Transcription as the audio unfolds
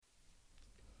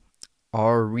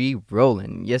Are we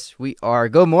rolling? Yes, we are.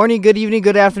 Good morning, good evening,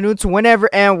 good afternoon to whenever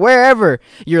and wherever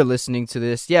you're listening to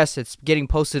this. Yes, it's getting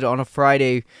posted on a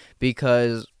Friday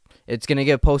because it's going to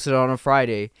get posted on a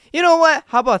Friday. You know what?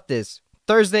 How about this?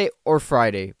 Thursday or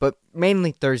Friday, but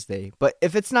mainly Thursday. But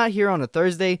if it's not here on a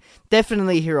Thursday,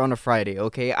 definitely here on a Friday,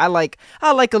 okay? I like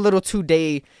a little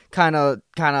 2-day kind of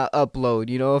upload,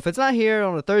 you know? If it's not here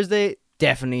on a Thursday,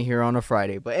 definitely here on a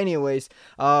Friday. But anyways,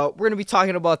 we're going to be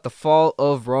talking about the fall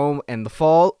of Rome and the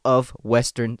fall of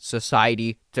Western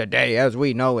society today as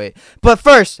we know it. But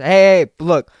first, hey,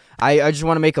 look, I just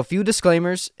want to make a few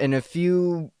disclaimers and a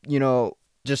few, I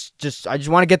just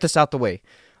want to get this out the way.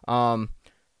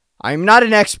 I'm not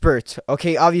an expert,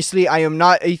 okay? Obviously, I am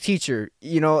not a teacher.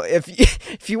 You know, if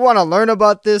if you want to learn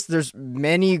about this, there's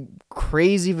many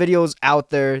crazy videos out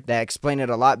there that explain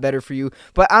it a lot better for you.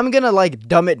 But I'm gonna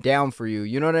dumb it down for you.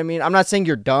 You know what I mean? I'm not saying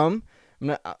you're dumb.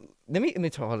 Let me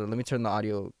hold on. Let me turn the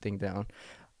audio thing down.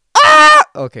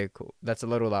 Okay, cool. That's a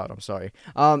little loud. I'm sorry.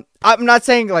 I'm not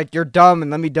saying you're dumb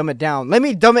and let me dumb it down. Let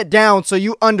me dumb it down so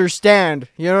you understand.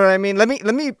 You know what I mean? Let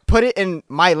me put it in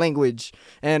my language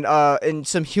and in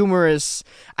some humorous,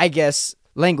 I guess,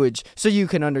 language so you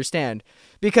can understand.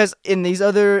 Because when I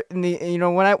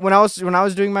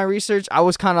was doing my research, I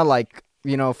was kind of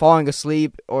falling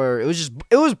asleep, or it was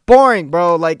boring,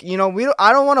 bro. I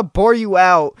don't want to bore you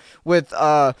out with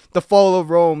the fall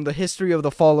of Rome, the history of the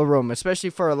fall of Rome,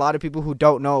 especially for a lot of people who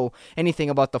don't know anything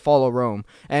about the fall of Rome.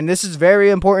 And this is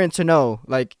very important to know.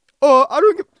 I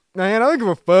don't give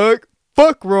a fuck.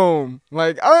 Fuck Rome.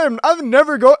 I've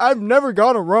never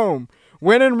gone to Rome.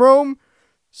 When in Rome,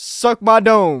 suck my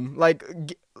dome.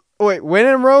 When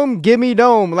in Rome, give me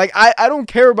dome. I don't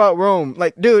care about Rome.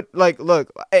 Dude,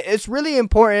 look, it's really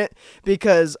important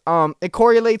because it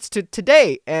correlates to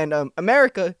today and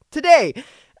America today.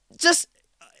 Just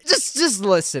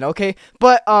listen, okay?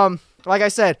 But like I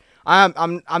said,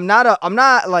 I'm not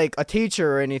a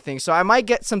teacher or anything, so I might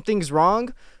get some things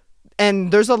wrong.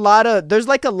 And there's a lot of there's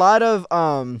not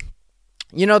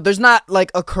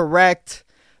a correct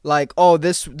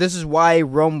this is why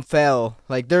Rome fell.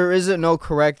 There isn't no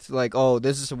correct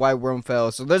this is why Rome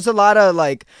fell. So there's a lot of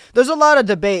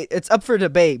debate. It's up for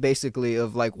debate basically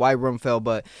of why Rome fell,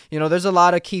 but there's a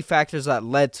lot of key factors that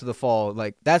led to the fall.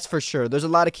 That's for sure. There's a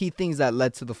lot of key things that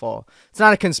led to the fall. It's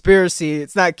not a conspiracy.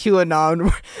 It's not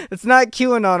QAnon. It's not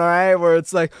QAnon, all right, where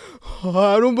it's I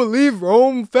don't believe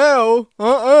Rome fell.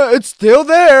 It's still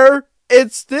there.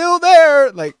 It's still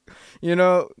there.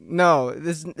 No,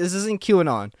 this isn't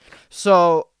QAnon.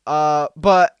 So,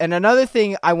 and another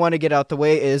thing I want to get out the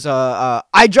way is,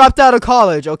 I dropped out of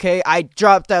college, okay? I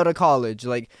dropped out of college,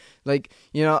 but I'm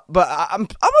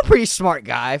a pretty smart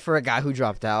guy for a guy who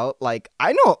dropped out. I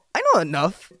know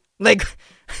enough. I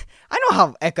know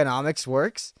how economics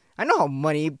works. I know how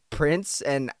money prints,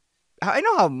 and I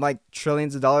know how,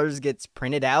 trillions of dollars gets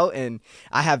printed out, and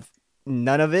I have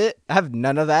none of it. I have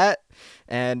none of that.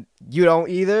 And you don't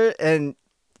either, and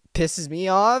pisses me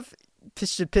off.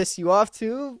 Should piss you off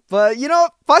too, but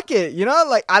fuck it.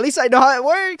 At least I know how it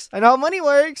works. I know how money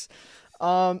works.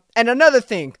 And another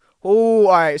thing. Oh,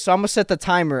 all right. So I'm about to set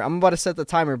the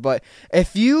timer. But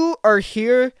if you are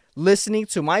here listening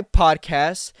to my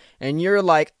podcast and you're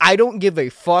I don't give a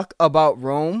fuck about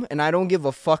Rome and I don't give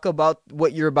a fuck about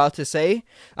what you're about to say,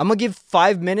 I'm gonna give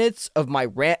 5 minutes of my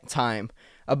rant time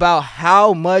about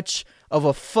how much of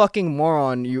a fucking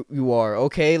moron you are,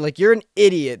 okay? You're an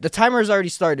idiot. The timer's already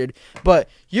started, but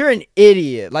you're an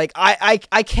idiot. I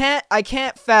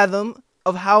can't fathom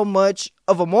of how much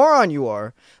of a moron you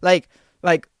are.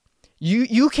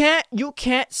 You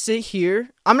can't sit here.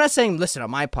 I'm not saying listen to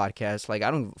my podcast. I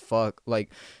don't give a fuck.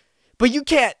 But you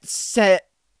can't set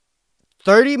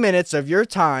 30 minutes of your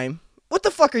time. What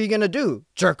the fuck are you gonna do?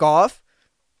 Jerk off?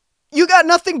 You got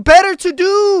nothing better to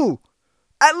do.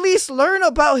 At least learn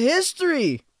about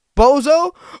history,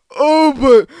 bozo.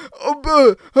 But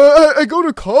I go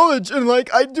to college and I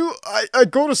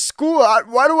go to school.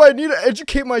 Why do I need to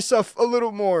educate myself a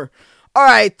little more? All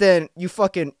right, then, you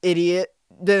fucking idiot.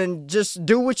 Then just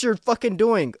do what you're fucking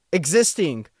doing,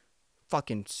 existing.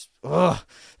 Fucking, ugh,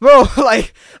 bro.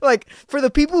 For the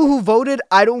people who voted,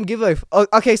 I don't give a.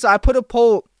 Okay, so I put a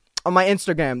poll on my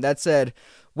Instagram that said,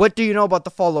 "What do you know about the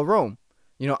fall of Rome?"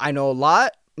 I know a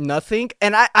lot. Nothing.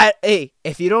 And hey,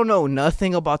 if you don't know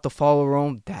nothing about the fall of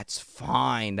Rome, that's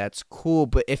fine. That's cool.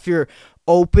 But if you're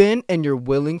open and you're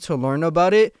willing to learn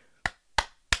about it,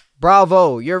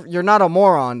 bravo. You're not a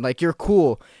moron. You're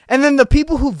cool. And then the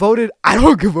people who voted, I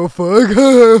don't give a fuck.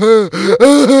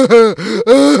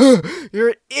 You're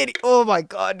an idiot. Oh my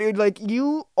god, dude.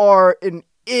 You are an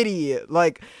idiot.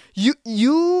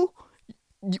 You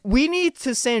we need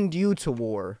to send you to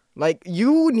war. Like,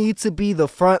 you need to be the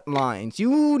front lines.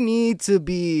 You need to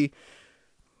be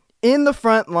in the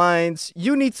front lines.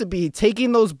 You need to be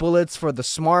taking those bullets for the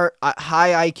smart,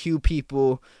 high IQ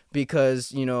people,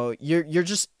 because, you know, you're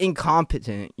just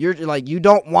incompetent. You're like, you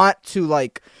don't want to,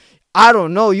 like, I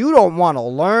don't know, you don't want to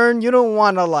learn. You don't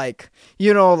want to, like,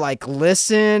 you know, like,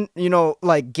 listen, you know,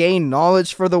 like, gain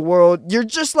knowledge for the world. You're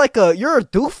just like you're a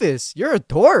doofus. You're a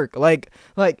dork. Like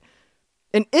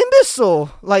an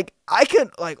imbecile. Like, I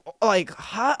could,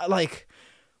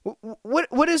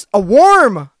 what is a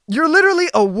worm? You're literally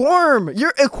a worm.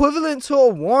 You're equivalent to a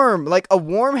worm. Like, a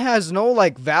worm has no,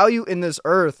 like, value in this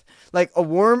earth. Like, a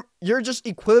worm, you're just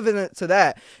equivalent to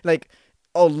that. Like,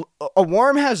 a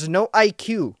worm has no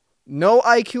IQ. No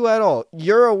IQ at all.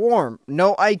 You're a worm.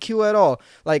 No IQ at all.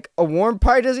 Like, a worm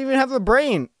probably doesn't even have a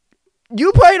brain.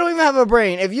 You probably don't even have a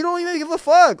brain if you don't even give a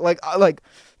fuck.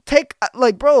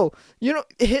 Bro, you know,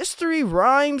 history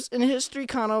rhymes and history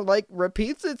kind of, like,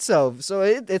 repeats itself. So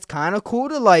it's kind of cool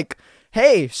to, like,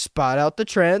 hey, spot out the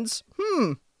trends.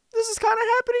 This is kind of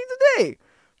happening today.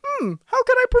 How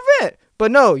can I prevent?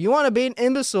 But no, you want to be an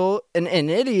imbecile and an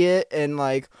idiot and,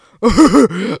 like,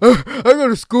 I go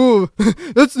to school.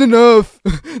 That's enough.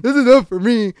 That's enough for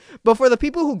me. But for the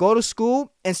people who go to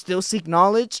school and still seek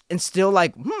knowledge and still,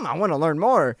 like, I want to learn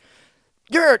more.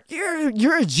 You're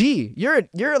a G.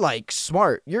 You're like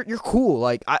smart. You're cool.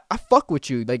 Like, I fuck with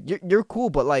you. Like, you're cool.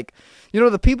 But, like, you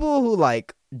know, the people who,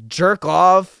 like, jerk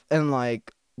off and,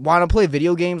 like, want to play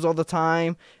video games all the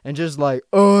time and just, like,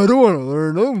 oh, I don't want to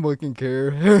learn. I don't fucking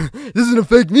care. Doesn't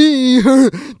affect me.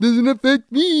 Doesn't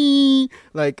affect me.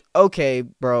 Like, okay,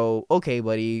 bro. Okay,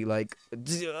 buddy. Like,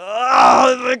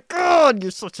 oh my god, you're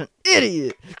such an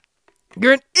idiot.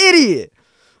 You're an idiot.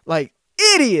 Like,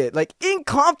 idiot. Like,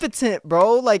 incompetent,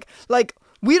 bro. Like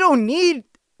we don't need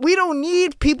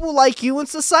people like you in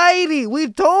society. We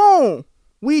don't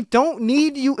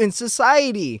need you in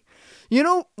society. You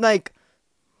know, like,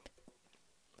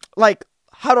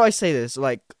 how do I say this?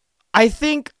 Like, I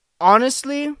think,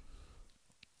 honestly, and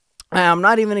I'm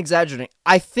not even exaggerating,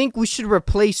 I think we should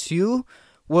replace you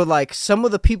with, like, some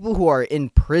of the people who are in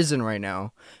prison right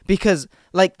now. Because,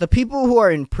 like, the people who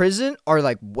are in prison are,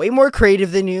 like, way more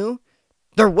creative than you.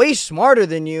 They're way smarter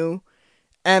than you.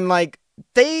 And, like,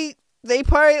 they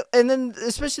probably, and then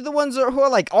especially the ones who are,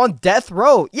 like, on death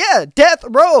row. Yeah, death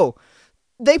row.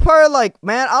 They probably like,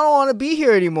 man, I don't want to be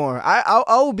here anymore. I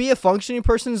will be a functioning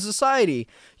person in society.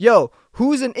 Yo,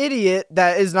 who's an idiot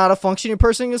that is not a functioning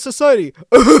person in society?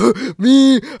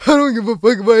 Me. I don't give a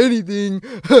fuck about anything.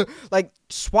 Like,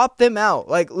 swap them out.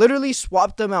 Like, literally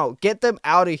swap them out. Get them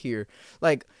out of here.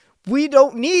 Like, we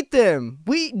don't need them.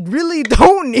 We really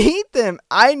don't need them.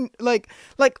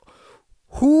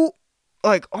 Who,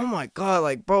 like, oh my god,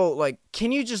 like, bro, like,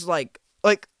 can you just, like,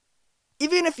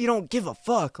 even if you don't give a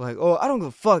fuck, like, oh, I don't give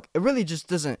a fuck, it really just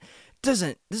doesn't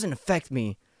affect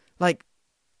me. Like,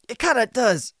 it kind of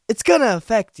does. It's gonna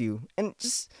affect you. And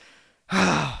just,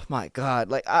 oh my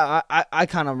god, like, I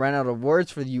kind of ran out of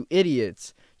words for you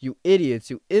idiots, you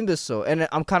imbecile. And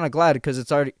I'm kind of glad because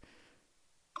it's already,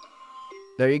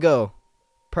 there you go,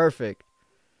 perfect.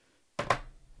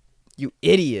 You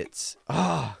idiots.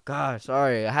 Oh god,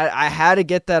 sorry. I had to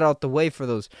get that out the way for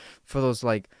those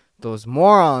like, those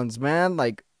morons, man.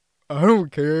 Like, I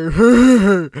don't care.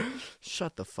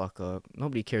 Shut the fuck up.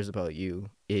 Nobody cares about you,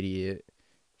 idiot.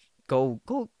 Go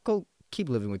keep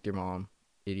living with your mom,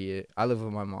 idiot. I live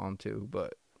with my mom too,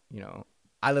 but, you know,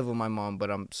 I live with my mom, but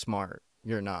I'm smart.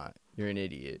 You're not. You're an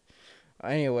idiot.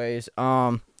 Anyways,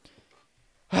 follow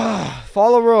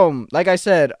Rome. Like I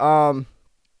said,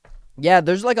 yeah,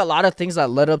 there's, like, a lot of things that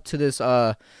led up to this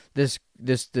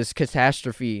this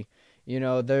catastrophe. You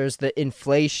know, there's the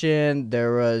inflation.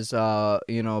 There was,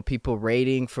 you know, people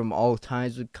raiding from all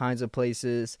kinds of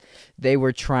places. They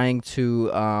were trying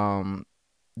to,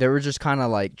 they were just kind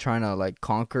of, like, trying to, like,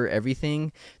 conquer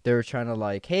everything. They were trying to,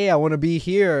 like, hey, I want to be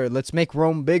here. Let's make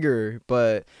Rome bigger.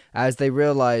 But as they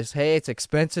realized, hey, it's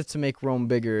expensive to make Rome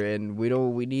bigger, and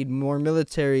we need more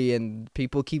military, and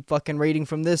people keep fucking raiding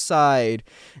from this side.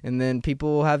 And then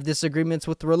people have disagreements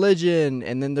with religion.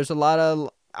 And then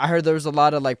I heard there was a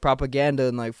lot of, like, propaganda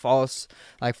and, like, false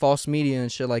media and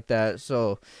shit like that.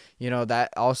 So, you know,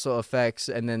 that also affects.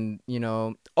 And then, you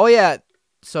know, oh yeah,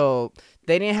 so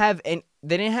they didn't have any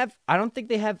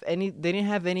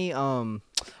all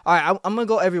right, I'm gonna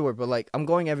go everywhere, but, like, I'm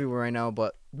going everywhere right now.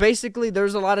 But basically,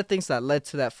 there's a lot of things that led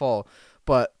to that fall.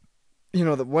 But, you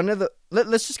know,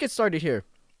 let's just get started here.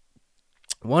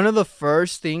 One of the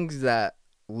first things that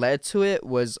led to it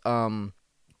was the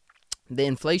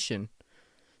inflation.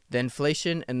 the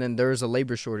inflation, and then there was a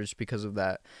labor shortage because of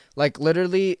that. Like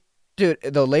literally, dude,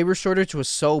 the labor shortage was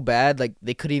so bad, like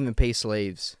they couldn't even pay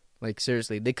slaves. Like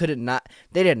seriously, they did not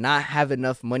have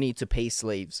enough money to pay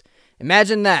slaves.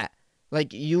 Imagine that.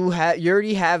 Like you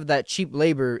already have that cheap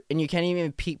labor, and you can't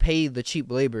even pay the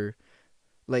cheap labor.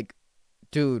 Like,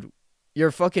 dude,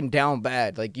 you're fucking down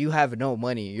bad. Like you have no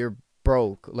money. You're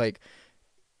broke. Like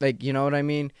you know what I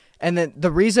mean? And then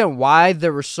the reason why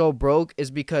they were so broke is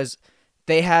because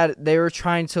they were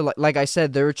trying to like I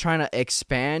said, they were trying to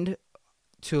expand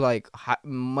to like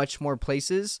much more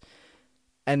places,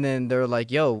 and then they're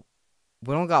like, yo,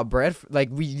 we don't got bread like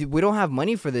we don't have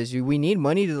money for this. We need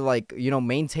money to like, you know,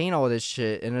 maintain all this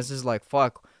shit. And it's just like,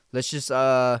 fuck, let's just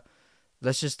like,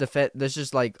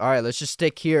 all right, let's just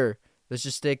stick here. Let's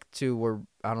just stick to where,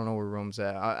 I don't know where Rome's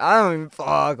at. I don't even,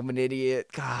 fuck, I'm an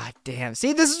idiot. God damn.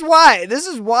 See, this is why this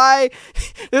is why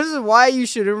you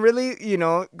shouldn't really, you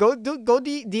know, go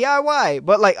DIY.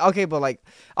 But like, okay, but like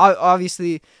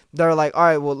obviously they're like, all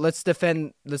right, well, let's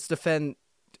defend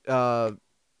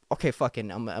okay,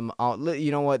 fucking,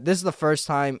 you know what? This is the first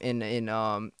time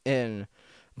in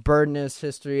Birdness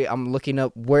history I'm looking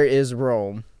up where is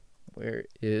Rome,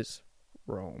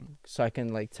 so I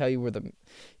can like tell you where the,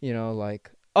 you know,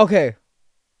 like, okay,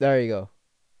 there you go.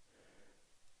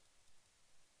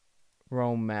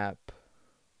 Rome map.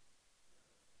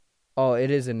 Oh, it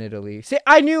is in Italy. See,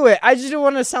 I knew it. I just didn't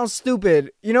want to sound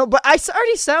stupid, you know. But I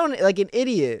already sound like an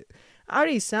idiot.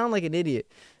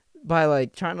 By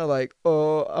like trying to like,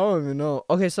 oh, I don't even know.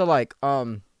 Okay, so like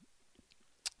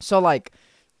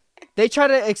they try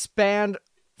to expand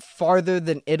farther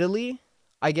than Italy,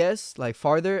 I guess, like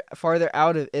farther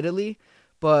out of Italy,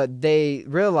 but they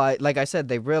realized, like I said,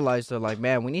 they're like,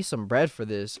 man, we need some bread for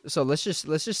this. So let's just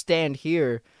stand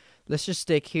here. Let's just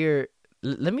stick here.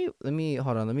 Let me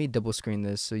hold on. Let me double screen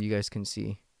this so you guys can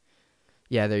see.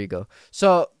 Yeah, there you go.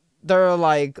 So they're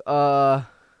like, oh,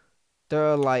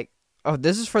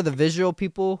 this is for the visual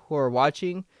people who are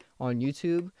watching on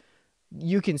YouTube.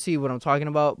 You can see what I'm talking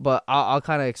about, but I'll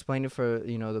kind of explain it for,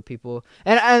 you know, the people.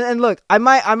 And look, I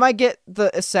might get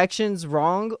the sections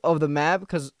wrong of the map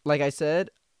because, like I said,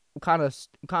 kind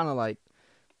of like,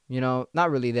 you know,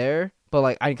 not really there, but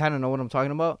like I kind of know what I'm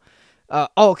talking about.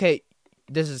 Okay,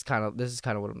 this is kind of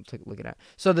what I'm looking at.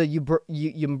 So the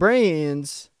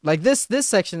Umbrians, like this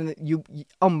section,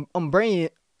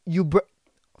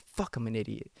 fuck, I'm an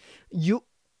idiot. You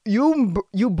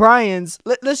Brian's,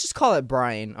 let's just call it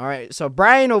Brian, all right? So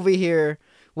Brian over here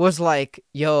was like,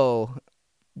 yo,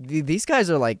 these guys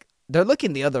are like, they're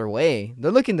looking the other way.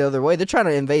 They're trying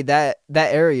to invade that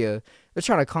area. They're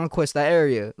trying to conquest that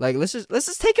area. Like, let's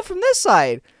just take it from this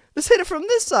side. Let's hit it from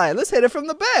this side. Let's hit it from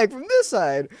the back, from this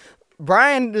side.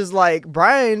 Brian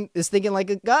is thinking like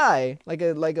a guy, like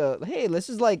a hey, let's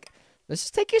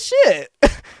just take his shit.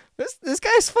 This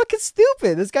guy's fucking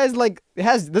stupid. This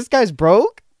guy's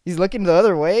broke. He's looking the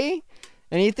other way,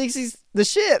 and he thinks he's the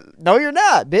shit. No, you're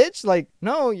not, bitch. Like,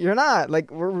 no, you're not. Like,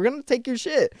 we're gonna take your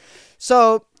shit.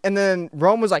 So, and then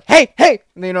Rome was like, hey,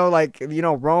 and, you know, like, you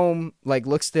know, Rome like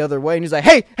looks the other way, and he's like,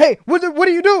 hey, what are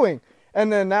you doing?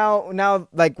 And then now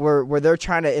like where they're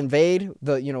trying to invade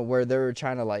the, you know, where they're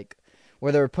trying to like,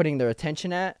 where they're putting their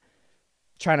attention at,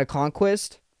 trying to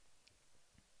conquest.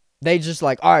 They just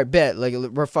like, all right, bet, like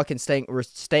we're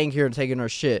staying here and taking our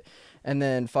shit. And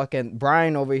then fucking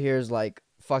Brian over here is like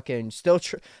fucking still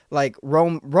like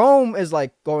Rome is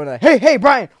like going like, hey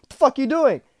Brian, what the fuck you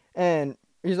doing? And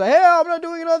he's like, hey, I'm not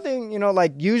doing nothing. You know,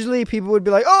 like usually people would be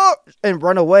like, oh, and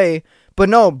run away. But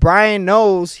no, Brian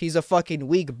knows he's a fucking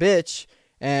weak bitch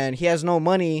and he has no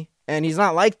money and he's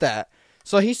not like that.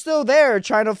 So he's still there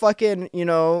trying to fucking, you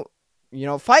know,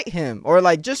 fight him, or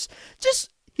like just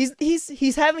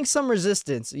he's having some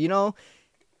resistance, you know.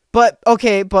 But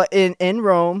okay, but in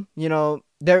Rome, you know,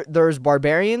 there's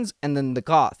barbarians and then the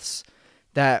Goths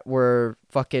that were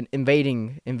fucking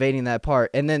invading that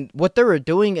part. And then what they were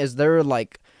doing is they were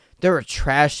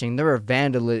trashing, they were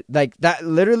vandal, like that.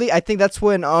 Literally, I think that's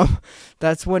when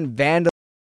vandal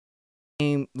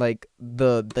came, like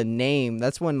the name.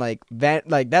 That's when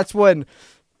that's when.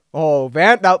 Oh,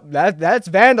 that's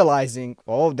vandalizing.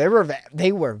 Oh, they were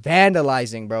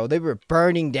vandalizing, bro. They were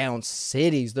burning down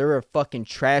cities. They were fucking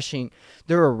trashing.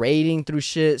 They were raiding through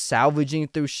shit, salvaging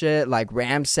through shit, like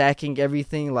ransacking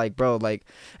everything, like, bro, like.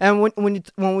 And when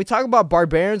we talk about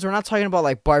barbarians, we're not talking about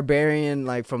like barbarian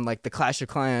like from like the Clash of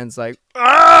Clans, like,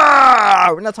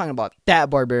 we're not talking about that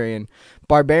barbarian.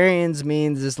 Barbarians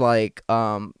means is like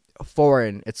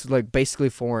foreign. It's like basically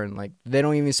foreign, like they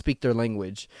don't even speak their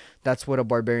language. That's what a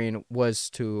barbarian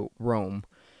was to Rome.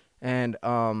 And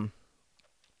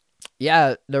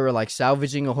yeah, they were like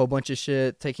salvaging a whole bunch of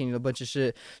shit, taking a bunch of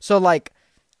shit. So like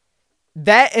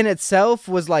that in itself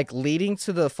was like leading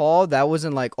to the fall. That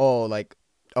wasn't like, oh, like,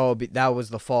 oh, that was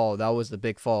the fall. That was the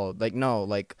big fall. Like, no,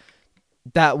 like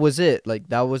that was it. Like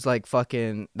that was like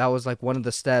fucking, that was like one of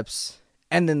the steps.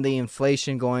 And then the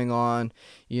inflation going on,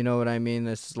 you know what I mean?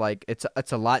 It's like it's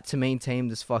a lot to maintain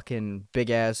this fucking big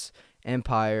ass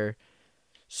empire.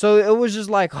 So it was just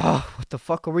like, oh, what the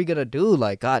fuck are we gonna do?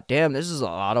 Like, god damn, this is a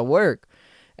lot of work.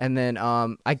 And then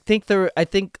I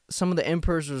think some of the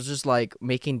emperors was just like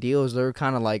making deals. They were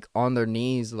kind of like on their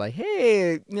knees, like,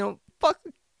 hey, fuck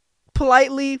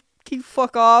politely, can you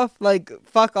fuck off? Like,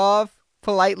 fuck off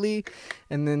politely.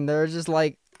 And then they're just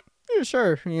like, yeah,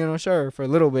 sure, sure for a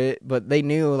little bit. But they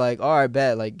knew, like, all right,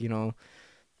 bet, like,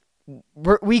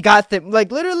 we got them.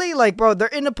 Like, literally, like, bro, they're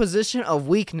in a position of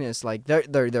weakness. Like,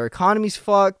 their economy's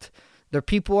fucked. Their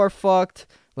people are fucked.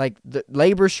 Like, the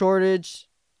labor shortage.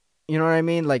 You know what I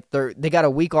mean? Like, they got a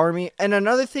weak army. And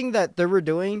another thing that they were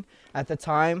doing at the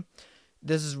time,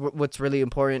 this is what's really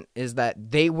important, is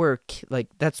that they were, like,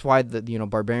 that's why the,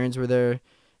 barbarians were there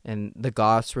and the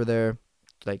Goths were there,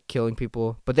 like, killing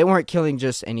people. But they weren't killing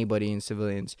just anybody and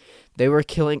civilians. They were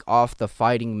killing off the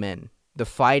fighting men, the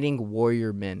fighting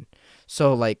warrior men.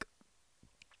 So, like,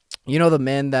 the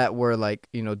men that were, like,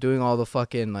 doing all the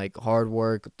fucking, like, hard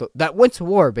work, that went to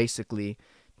war, basically.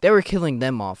 They were killing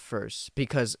them off first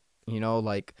because,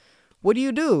 like, what do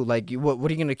you do? Like,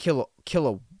 what are you gonna kill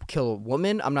a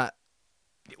woman? I'm not.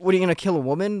 What are you gonna kill a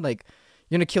woman? Like,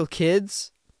 you're gonna kill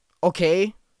kids?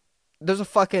 Okay, there's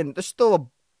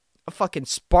still a fucking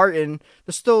Spartan.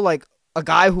 There's still like a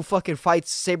guy who fucking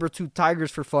fights saber-toothed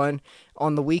tigers for fun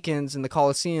on the weekends in the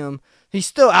Coliseum. He's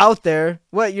still out there.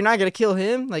 What? You're not gonna kill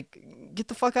him? Like, get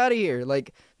the fuck out of here.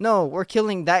 Like, no, we're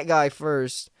killing that guy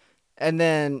first, and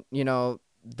then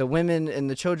the women and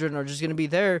the children are just gonna be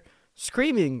there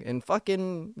screaming and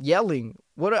fucking yelling.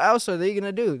 What else are they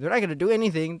gonna do? They're not gonna do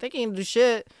anything. They can't do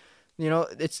shit.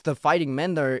 It's the fighting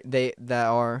men that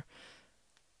are.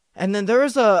 And then there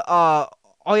is oh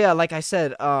yeah, like I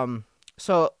said,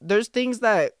 so there's things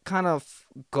that kind of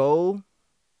go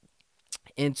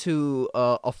into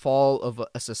a fall of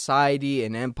a society,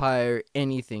 an empire,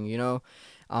 anything.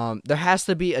 There has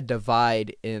to be a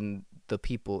divide in the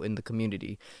people in the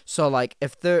community. So like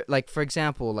if they're like, for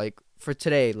example, like for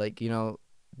today, like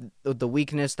the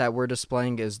weakness that we're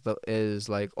displaying is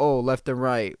like, oh, left and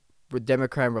right,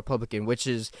 Democrat and Republican, which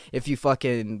is, if you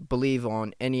fucking believe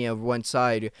on any of one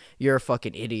side, you're a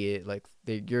fucking idiot. Like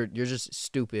you're just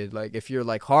stupid. Like if you're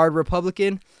like hard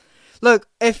Republican, I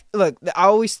don't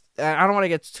want to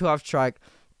get too off track,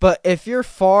 but if you're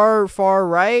far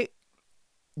right,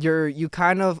 you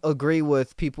kind of agree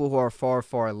with people who are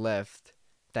far left.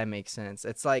 That makes sense.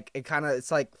 It's like it's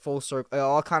like full circle. It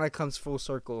all kind of comes full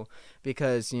circle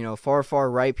because far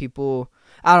right people.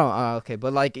 I don't. Okay,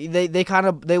 but like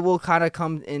they will kind of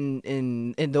come in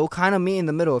and they'll kind of meet in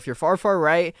the middle. If you're far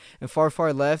right and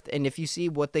far left, and if you see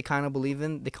what they kind of believe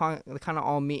in, they kind of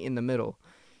all meet in the middle.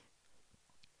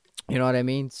 You know what I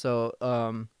mean?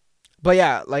 So but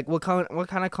yeah, like what kind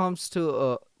of comes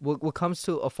to what comes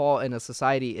to a fall in a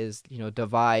society is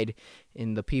divide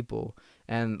in the people.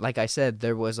 And like I said,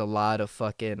 there was a lot of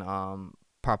fucking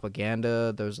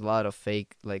propaganda. There's a lot of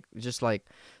fake, like just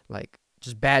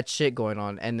bad shit going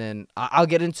on. And then I'll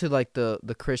get into like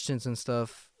the Christians and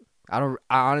stuff. I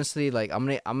honestly, like, I'm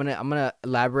gonna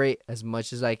elaborate as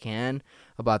much as I can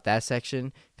about that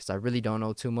section because I really don't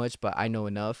know too much, but I know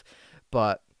enough.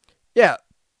 But yeah,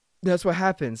 that's what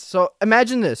happens. So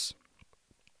imagine this.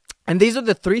 And these are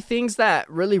the three things that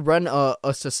really run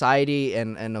a society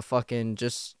and a fucking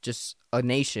just a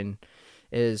nation,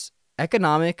 is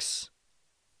economics,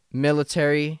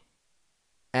 military,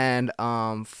 and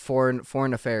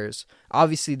foreign affairs.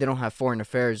 Obviously, they don't have foreign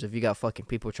affairs if you got fucking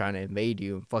people trying to invade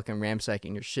you and fucking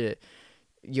ransacking your shit.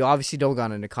 You obviously don't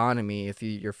got an economy if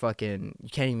you can't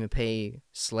even pay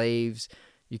slaves.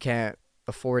 You can't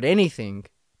afford anything.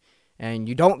 And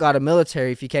you don't got a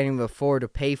military if you can't even afford to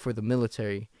pay for the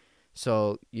military.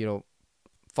 So,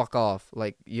 fuck off.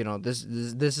 Like, this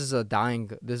is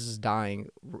dying. This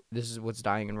is what's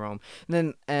dying in Rome.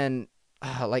 And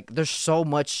like, there's so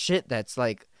much shit that's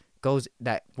like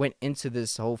that went into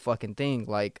this whole fucking thing.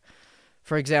 Like,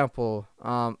 for example,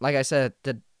 like I said,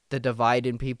 the divide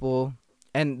in people,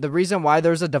 and the reason why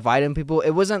there's a divide in people,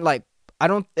 it wasn't like, I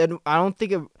don't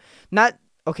think it, not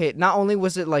okay. Not only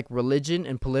was it like religion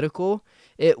and political,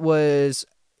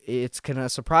 it's gonna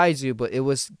surprise you, but it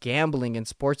was gambling and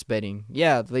sports betting.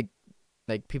 Yeah, like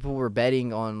people were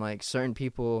betting on like certain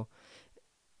people.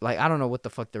 Like, I don't know what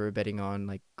the fuck they were betting on.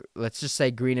 Like, let's just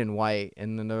say green and white,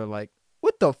 and then they're like,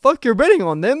 what the fuck, you're betting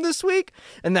on them this week?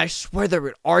 And I swear they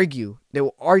would argue. They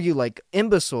will argue like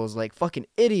imbeciles, like fucking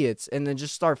idiots, and then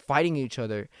just start fighting each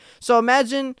other. So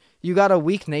imagine you got a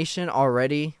weak nation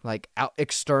already, like out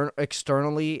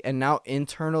externally, and now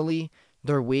internally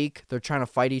they're weak. They're trying to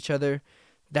fight each other.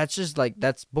 That's just like,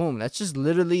 that's boom. That's just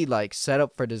literally like set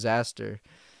up for disaster.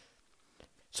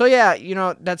 So yeah,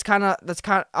 that's kind of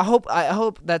I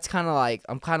hope that's kind of like,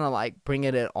 I'm kind of like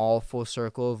bringing it all full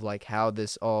circle of like how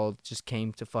this all just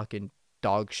came to fucking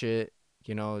dog shit,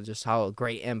 just how a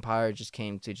great empire just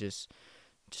came to just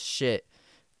shit.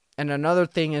 And another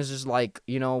thing is just like,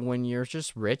 when you're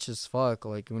just rich as fuck,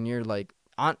 like when you're like,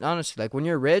 honestly, like when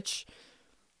you're rich,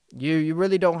 you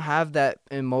really don't have that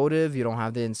motive, you don't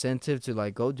have the incentive to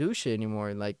like go do shit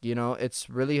anymore. Like, it's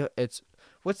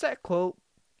what's that quote?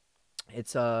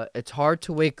 It's hard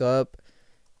to wake up.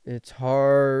 It's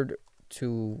hard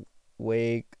to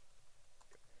wake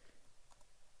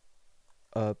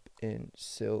up in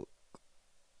silk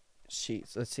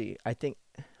sheets. Let's see. I think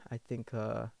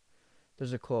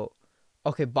there's a quote.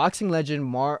 Okay, boxing legend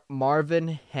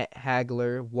Marvin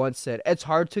Hagler once said, "It's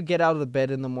hard to get out of the bed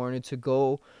in the morning to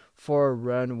go for a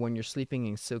run when you're sleeping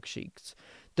in silk sheets."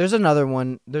 There's another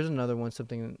one,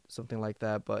 something like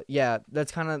that. But yeah,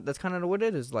 that's kind of what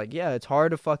it is. Like, yeah, it's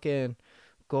hard to fucking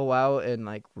go out and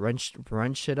like run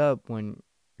shit up when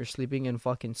you're sleeping in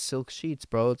fucking silk sheets,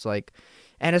 bro. It's like,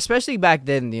 and especially back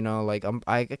then, like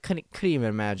I couldn't even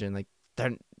imagine like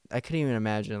that. I couldn't even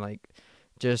imagine like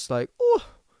just like, oh,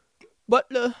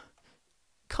 butler,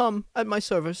 come at my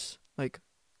service. Like,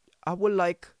 I would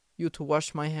like you to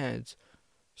wash my hands,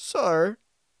 sir.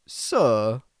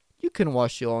 You can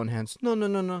wash your own hands.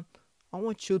 No. I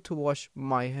want you to wash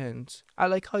my hands. I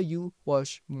like how you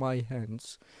wash my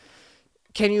hands.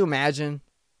 Can you imagine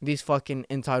these fucking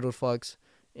entitled fucks?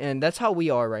 And that's how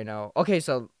we are right now. Okay,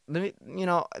 so let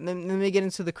me get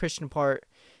into the Christian part.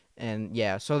 And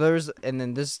yeah, so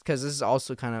then this, because this is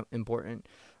also kind of important.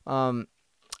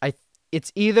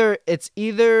 It's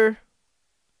either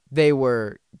they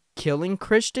were killing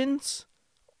Christians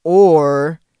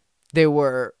or they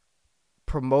were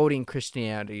promoting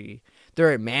Christianity.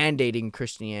 They're mandating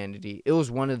Christianity. It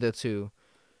was one of the two.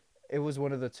 They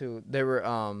were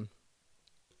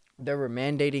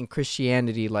mandating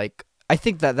Christianity. Like, I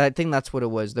think that's what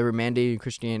it was. They were mandating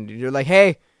Christianity. They're like,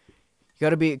 hey, you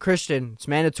gotta be a Christian. It's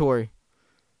mandatory.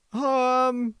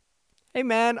 Hey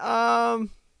man, I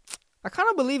kind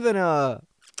of believe in the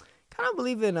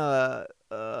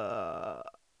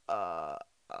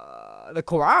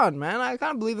Quran, man. I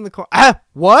kind of believe in the Quran.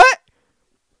 What?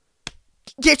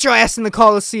 Get your ass in the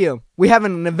Coliseum. We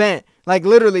having an event. Like,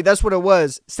 literally, that's what it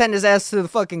was. Send his ass to the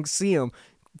fucking Coliseum.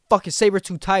 Fucking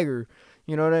saber-tooth tiger.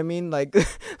 You know what I mean? Like,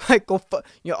 go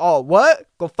what?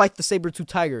 Go fight the saber-tooth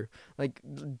tiger. Like,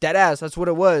 dead ass. That's what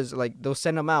it was. Like, they'll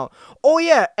send him out. Oh,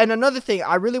 yeah. And another thing,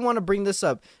 I really want to bring this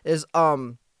up is,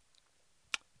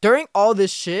 during all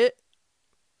this shit.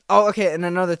 Oh, okay. And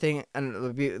another thing,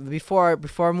 and before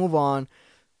I move on,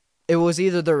 it was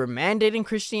either they were mandating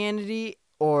Christianity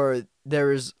or there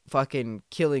was fucking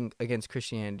killing against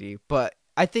Christianity. But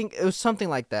I think it was something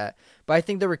like that. But I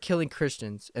think they were killing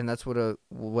Christians, and that's what it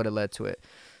led to it.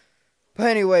 But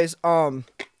anyways, let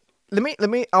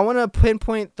me I want to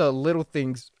pinpoint the little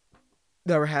things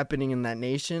that were happening in that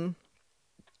nation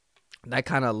that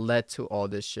kind of led to all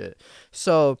this shit.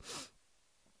 So,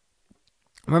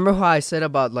 remember how I said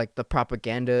about like the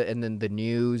propaganda and then the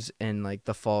news and like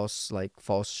the false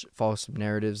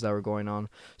narratives that were going on?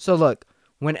 So look,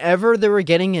 whenever they were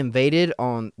getting invaded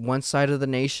on one side of the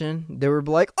nation, they were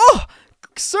like, "Oh,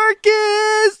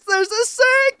 circus! There's a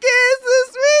circus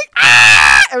this week!"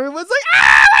 Ah! Everyone's like,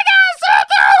 "Oh my god,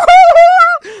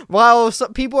 circus!" While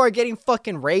some people are getting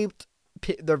fucking raped,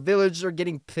 their villages are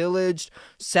getting pillaged,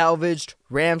 salvaged,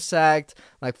 ransacked,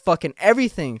 like fucking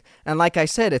everything. And like I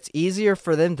said, it's easier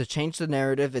for them to change the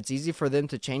narrative. It's easy for them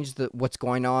to change what's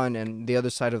going on in the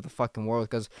other side of the fucking world,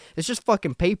 because it's just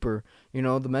fucking paper.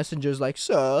 The messenger's like,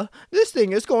 "Sir, there's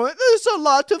a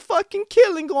lot of fucking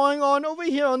killing going on over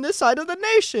here on this side of the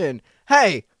nation."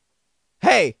 Hey,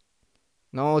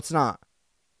 no, it's not.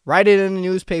 Write it in the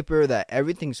newspaper that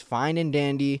everything's fine and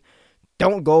dandy.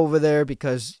 Don't go over there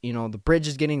because, the bridge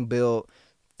is getting built.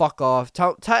 Fuck off.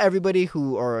 Tell everybody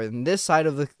who are in this side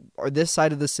of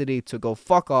the city to go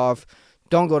fuck off.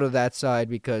 Don't go to that side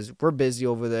because we're busy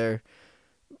over there.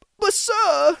 But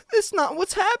sir, it's not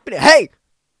what's happening. Hey,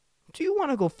 do you want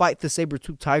to go fight the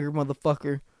saber-tooth tiger,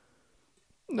 motherfucker?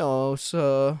 No,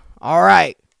 sir. All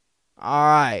right.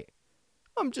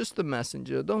 I'm just the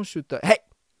messenger. Don't shoot the. Hey,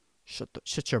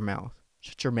 shut your mouth.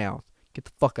 Get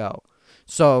the fuck out.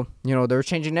 So, they're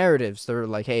changing narratives. They're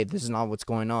like, hey, this is not what's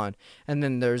going on. And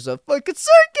then there's a fucking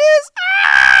circus.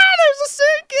 There's a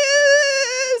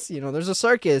circus. There's a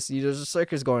circus. There's a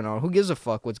circus going on. Who gives a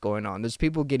fuck what's going on? There's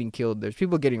people getting killed. There's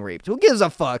people getting raped. Who gives a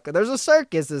fuck? There's a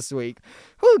circus this week.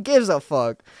 Who gives a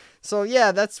fuck? So,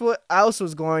 yeah, that's what else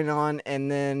was going on.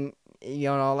 And then,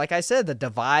 like I said, the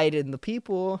divide in the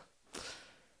people.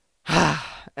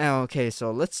 Okay,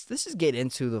 so let's just get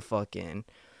into the fucking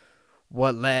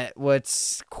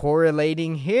what's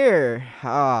correlating here.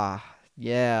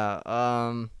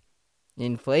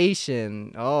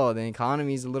 Inflation. Oh, the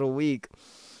economy's a little weak.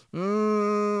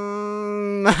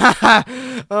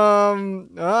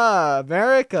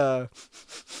 America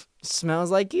smells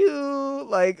like you.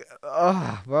 Like,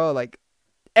 bro, like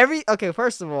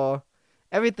first of all,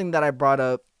 everything that I brought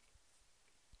up,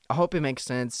 I hope it makes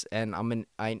sense, and I know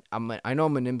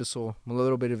I'm an imbecile. I'm a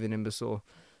little bit of an imbecile,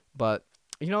 but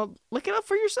look it up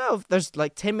for yourself. There's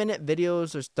like 10-minute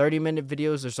videos, there's 30-minute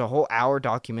videos, there's a whole hour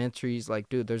documentaries. Like,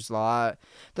 dude, there's a lot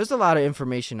of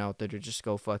information out there to just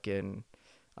go fucking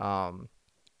to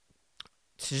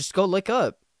just go look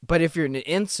up. But if you're an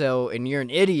incel and you're an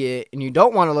idiot and you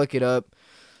don't want to look it up,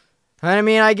 I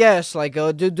mean, I guess like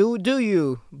do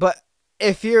you? But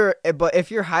if you're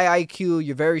high IQ,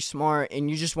 you're very smart,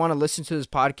 and you just want to listen to this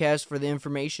podcast for the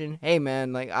information, hey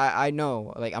man, like I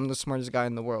know, like I'm the smartest guy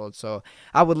in the world, so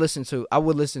I would listen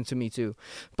to me too.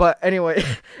 But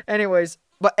anyways,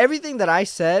 but everything that I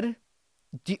said,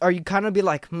 are you kind of be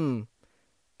like,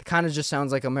 it kind of just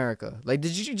sounds like America? Like,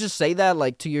 did you just say that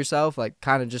like to yourself? Like,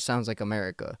 kind of just sounds like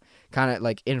America. Kind of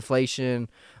like inflation,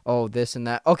 oh, this and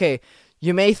that. Okay,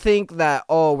 you may think that,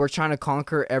 oh, we're trying to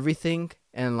conquer everything,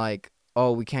 and like,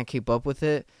 oh, we can't keep up with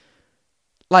it.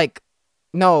 Like,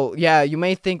 no, yeah, you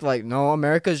may think like, no,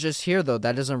 America's just here though.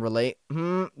 That doesn't relate.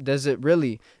 Does it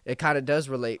really? It kind of does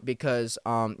relate, because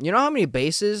you know how many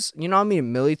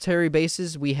military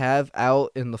bases we have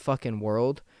out in the fucking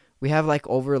world? We have like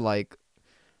over like,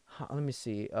 let me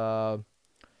see,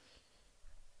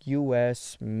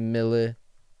 U.S.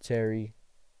 military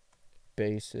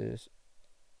bases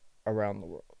around the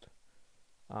world.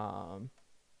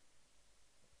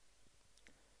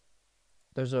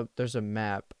 There's a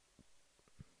map.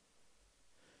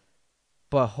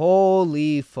 But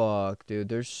holy fuck, dude,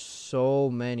 there's so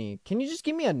many. Can you just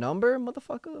give me a number,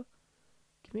 motherfucker?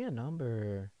 Give me a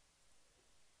number.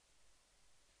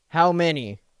 How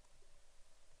many?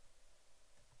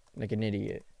 Like an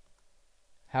idiot.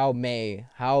 How many?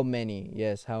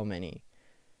 Yes, how many?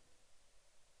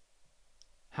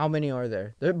 How many are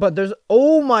there? But there's,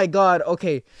 oh my god,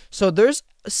 okay. So there's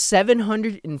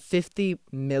 750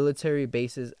 military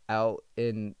bases out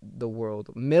in the world.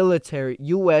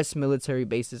 U.S. military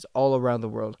bases all around the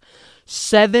world.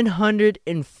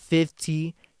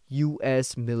 750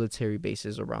 U.S. military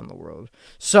bases around the world.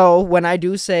 So when I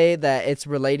do say that it's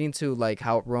relating to like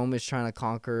how Rome is trying to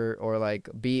conquer, or like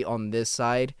be on this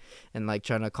side and like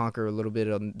trying to conquer a little bit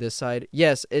on this side,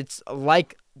 yes, it's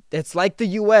like the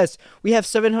U.S. We have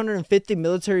 750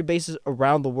 military bases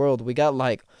around the world. We got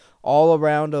like all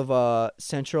around of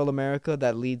Central America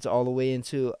that leads all the way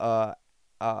into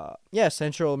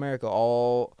Central America,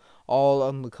 all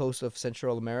on the coast of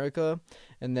Central America,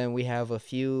 and then we have a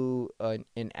few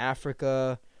in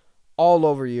Africa, all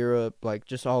over Europe, like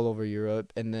just all over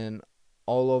Europe, and then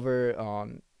all over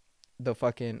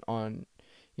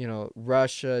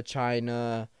Russia,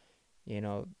 China,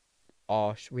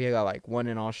 we got like one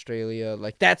in Australia,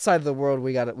 like that side of the world.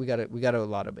 We got a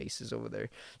lot of bases over there.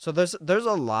 So there's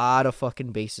a lot of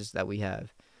fucking bases that we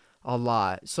have, a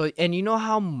lot. So, and you know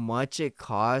how much it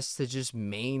costs to just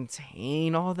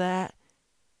maintain all that?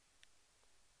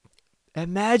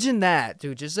 Imagine that,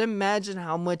 dude. Just imagine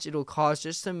how much it'll cost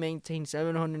just to maintain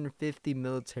 750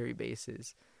 military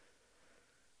bases.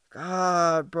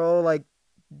 God, bro, like,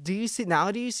 do you see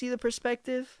the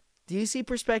perspective? Do you see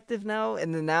perspective now?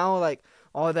 And then now, like,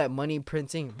 all that money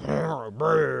printing,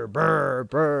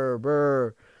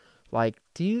 like,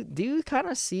 do you kind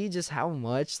of see just how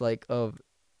much like of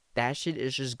that shit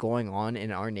is just going on in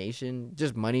our nation?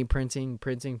 Just money printing.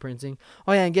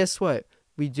 Oh yeah, and guess what?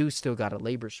 We do still got a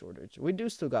labor shortage.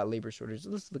 Let's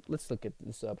look at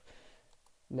this up.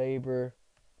 Labor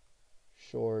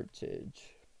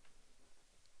shortage.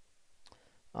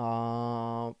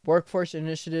 Workforce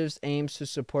initiatives aims to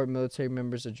support military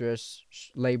members address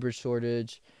labor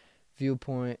shortage.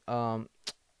 Viewpoint.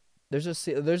 There's a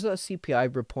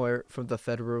CPI report from the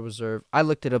Federal Reserve. I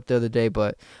looked it up the other day,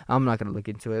 but I'm not gonna look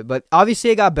into it. But obviously,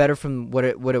 it got better from what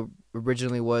it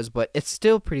originally was, but it's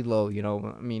still pretty low.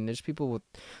 I mean, there's people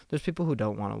who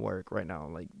don't want to work right now.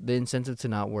 Like, the incentive to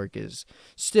not work is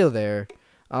still there.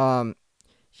 Um,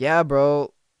 yeah,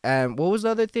 bro. And what was the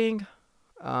other thing?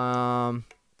 Um,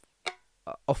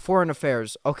 foreign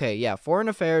affairs. Okay, yeah, foreign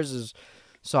affairs is.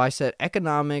 So I said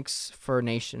economics for a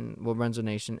nation. What runs a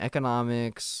nation?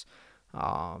 Economics,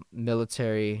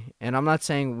 military. And I'm not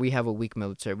saying we have a weak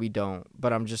military. We don't.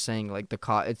 But I'm just saying like the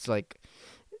cost. It's like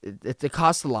it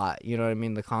costs a lot. You know what I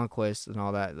mean? The conquest and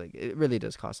all that. Like it really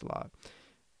does cost a lot.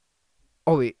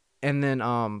 Oh wait, and then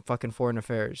fucking foreign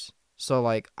affairs. So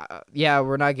like yeah,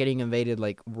 we're not getting invaded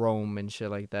like Rome and shit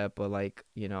like that, but like,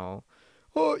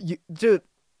 oh, dude,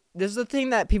 there's the thing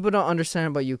that people don't understand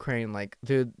about Ukraine. Like,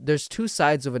 dude, there's two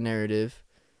sides of a narrative.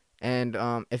 And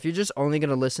if you're just only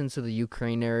gonna listen to the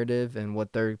Ukraine narrative and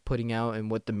what they're putting out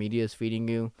and what the media is feeding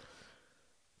you,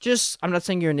 just I'm not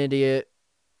saying you're an idiot.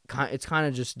 It's kind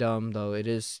of just dumb though. It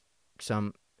is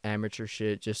some amateur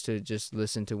shit just to just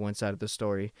listen to one side of the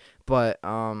story. But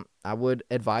I would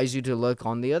advise you to look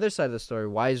on the other side of the story.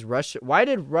 Why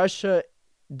did Russia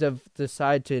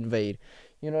decide to invade?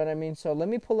 You know what I mean? So let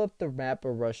me pull up the map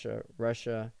of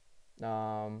Russia.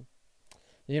 Um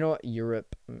you know what?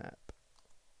 Europe map.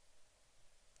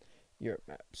 Europe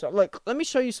map. So look, let me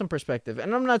show you some perspective.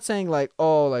 And I'm not saying like,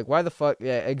 oh, like why the fuck?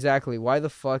 Yeah, exactly. Why the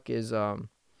fuck is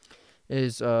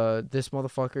this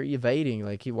motherfucker evading?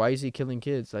 Like why is he killing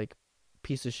kids? Like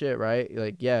piece of shit, right?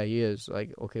 Like yeah, he is.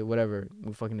 Like okay, whatever.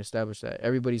 We fucking established that.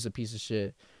 Everybody's a piece of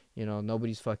shit.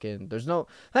 Nobody's fucking. There's no.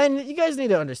 And you guys need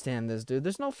to understand this, dude.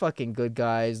 There's no fucking good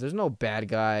guys. There's no bad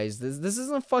guys. This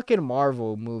isn't a fucking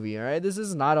Marvel movie, all right? This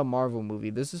is not a Marvel movie.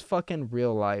 This is fucking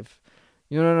real life.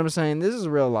 You know what I'm saying? This is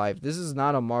real life. This is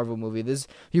not a Marvel movie.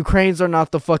 Ukrainians are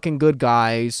not the fucking good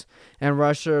guys, and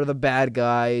Russia are the bad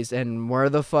guys, and we're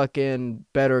the fucking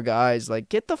better guys. Like,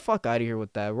 get the fuck out of here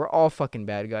with that. We're all fucking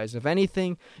bad guys. If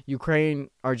anything, Ukraine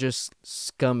are just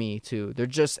scummy too. They're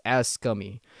just as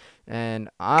scummy. And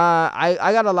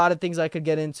I got a lot of things I could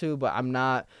get into, but I'm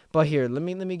not. But here, let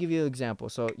me give you an example.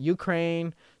 So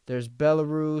Ukraine, there's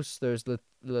Belarus, there's Lithuania,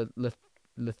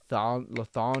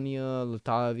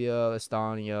 Latvia,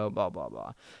 Estonia, blah blah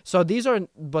blah. So these are,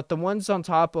 but the ones on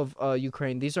top of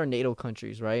Ukraine, these are NATO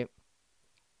countries, right?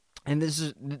 And this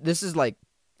is like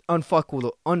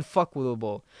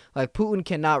unfuckable. Like Putin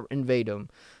cannot invade them.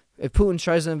 If Putin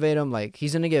tries to invade him, like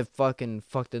he's gonna get fucking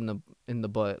fucked in the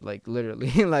butt, like literally,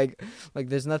 like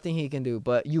there's nothing he can do.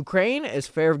 But Ukraine is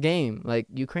fair game. Like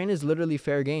Ukraine is literally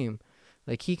fair game.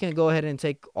 Like he can go ahead and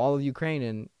take all of Ukraine,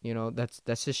 and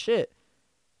that's his shit.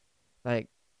 Like,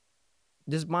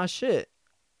 this is my shit.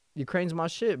 Ukraine's my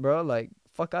shit, bro. Like,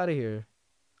 fuck out of here.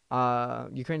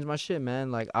 Ukraine's my shit,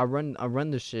 man. Like, I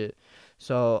run this shit.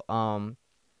 So,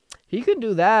 he can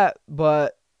do that,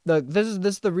 but look, this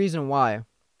is the reason why.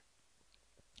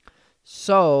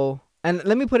 So, and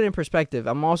let me put it in perspective.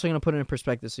 I'm also gonna put it in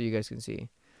perspective so you guys can see.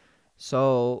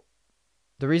 So,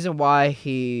 the reason why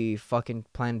he fucking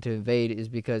planned to invade is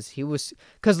because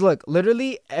cause look,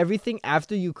 literally everything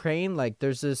after Ukraine, like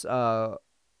there's this the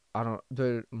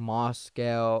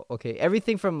Moscow, okay,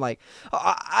 everything from like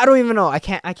I don't even know, I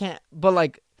can't, but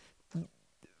like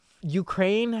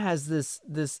Ukraine has this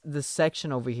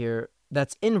section over here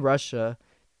that's in Russia.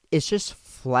 It's just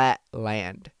flat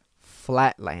land.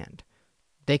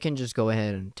 They can just go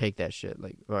ahead and take that shit.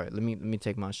 Like, all right, let me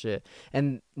take my shit.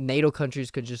 And NATO countries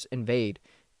could just invade,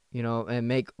 and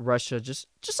make Russia just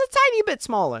a tiny bit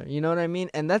smaller. You know what I mean?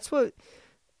 And that's what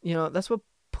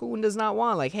Putin does not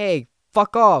want. Like, hey,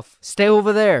 fuck off, stay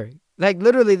over there. Like,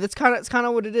 literally, it's kind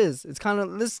of what it is. This is kind of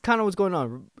what's going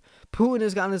on. Putin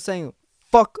is kind of saying,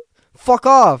 fuck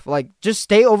off. Like, just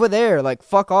stay over there. Like,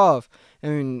 fuck off.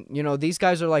 And, these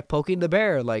guys are, like, poking the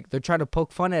bear. Like, they're trying to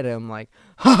poke fun at him. Like,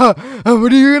 what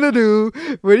are you going to do?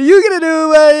 What are you going to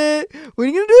do about it? What are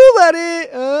you going to do about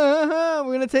it?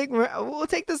 We'll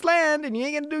take this land, and you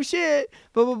ain't going to do shit.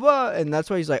 Blah, blah, blah. And that's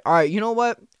why he's like, all right, you know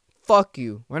what? Fuck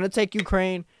you. We're going to take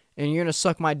Ukraine, and you're going to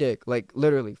suck my dick. Like,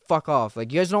 literally, fuck off.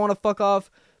 Like, you guys don't want to fuck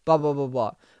off? Blah, blah, blah,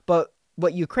 blah. But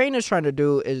what Ukraine is trying to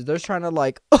do is they're trying to,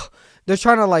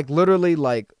 literally,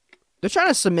 like, they're trying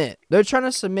to submit. They're trying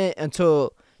to submit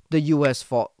until the U.S.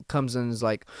 comes in and is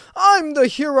like, I'm the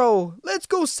hero. Let's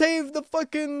go save the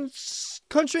fucking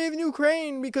country of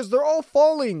Ukraine because they're all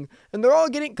falling. And they're all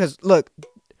getting... Because, look,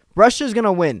 Russia's going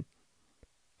to win.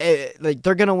 Like,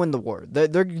 they're going to win the war. They're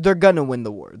going to win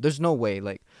the war. There's no way.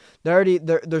 Like,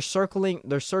 they're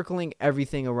circling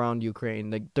everything around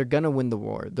Ukraine. Like, they're going to win the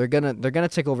war. They're going to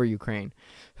take over Ukraine.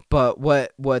 But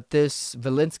what this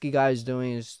Zelensky guy is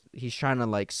doing is he's trying to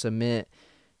like submit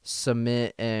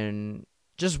and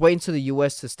just wait until the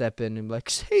U.S. to step in and be like,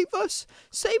 save us,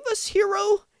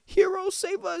 hero. heroes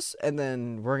save us, and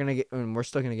then we're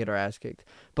still gonna get our ass kicked.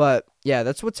 But yeah,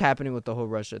 that's what's happening with the whole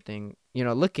Russia thing.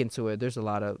 Look into it. There's a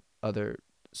lot of other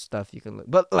stuff you can look,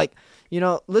 but like,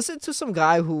 listen to some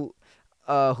guy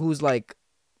who's like,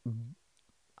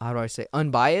 how do I say,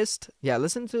 unbiased? Yeah,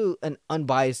 listen to an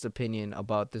unbiased opinion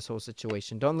about this whole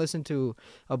situation. Don't listen to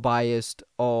a biased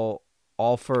all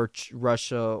for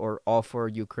Russia or all for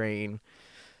Ukraine.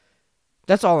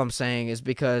 That's all I'm saying, is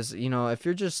because, if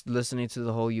you're just listening to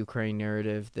the whole Ukraine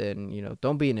narrative, then,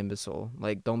 don't be an imbecile.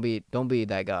 Like, don't be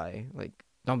that guy. Like,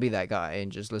 don't be that guy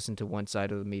and just listen to one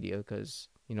side of the media, because,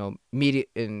 media,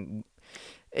 and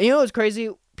it's crazy.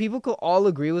 People could all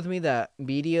agree with me that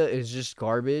media is just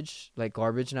garbage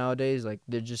nowadays. Like,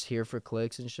 they're just here for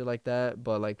clicks and shit like that.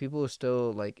 But like, people are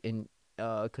still like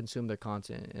consume their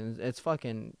content, and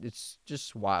it's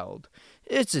just wild.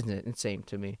 It's insane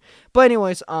to me. But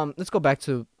anyways, let's go back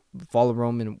to fall of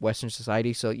Rome in Western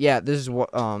society. So yeah, this is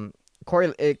what kind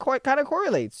of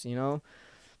correlates,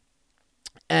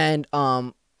 and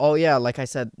oh yeah, like I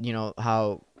said,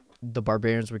 how the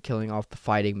barbarians were killing off the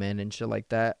fighting men and shit like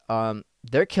that.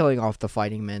 They're killing off the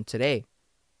fighting men today.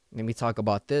 Let me talk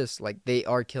about this. Like, they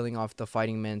are killing off the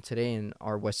fighting men today in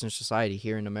our Western society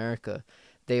here in America.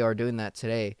 They are doing that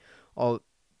today. Oh,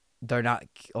 they're not.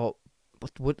 Oh,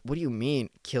 what do you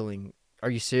mean killing? Are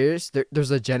you serious?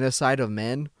 There's a genocide of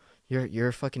men? You're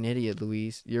a fucking idiot,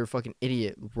 Luis. You're a fucking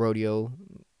idiot, Rodeo.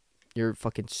 You're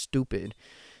fucking stupid.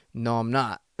 No, I'm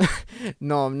not.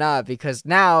 No, I'm not, because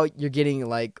now you're getting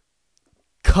like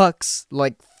cucks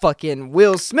like fucking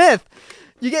Will Smith.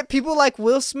 You get people like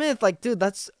Will Smith. Like, dude,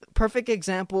 that's perfect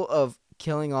example of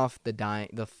killing off the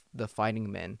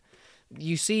fighting men.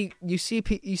 You see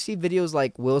videos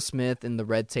like Will Smith in the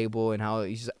Red Table, and how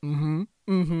he's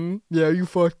yeah, you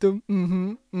fucked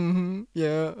him,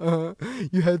 yeah,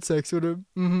 you had sex with him,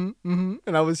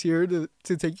 and I was here to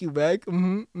take you back,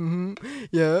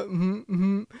 yeah,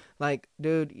 like,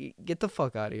 dude, get the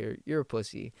fuck out of here. You're a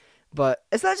pussy. But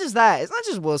it's not just that. It's not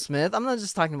just Will Smith. I'm not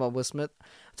just talking about Will Smith.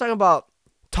 I'm talking about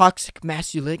toxic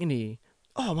masculinity.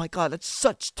 Oh my god, that's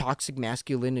such toxic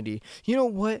masculinity. You know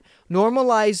what?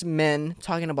 Normalize men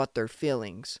talking about their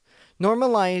feelings.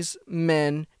 Normalize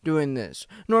men doing this.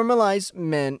 Normalize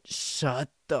men. Shut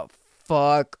the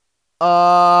fuck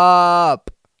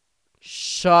up.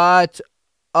 Shut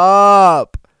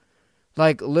up.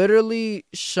 Like, literally,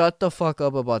 shut the fuck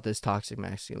up about this toxic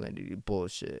masculinity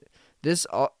bullshit. This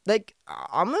all, like,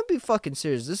 I'm gonna be fucking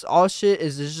serious. This all shit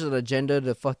is just an agenda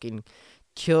to fucking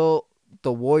kill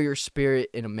the warrior spirit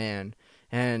in a man.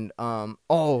 And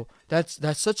that's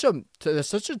such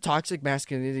a toxic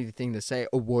masculinity thing to say.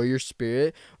 A warrior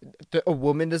spirit. A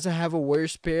woman doesn't have a warrior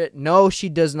spirit. No, she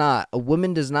does not. A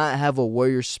woman does not have a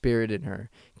warrior spirit in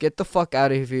her. Get the fuck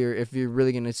out of here if you're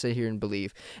really gonna sit here and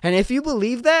believe. And if you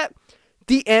believe that,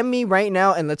 DM me right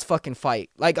now and let's fucking fight.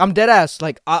 Like, I'm dead ass.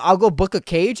 Like, I'll go book a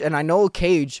cage, and I know a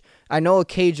cage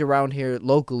around here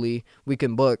locally we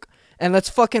can book. And let's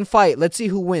fucking fight. Let's see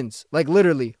who wins. Like,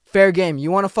 literally, fair game. You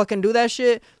want to fucking do that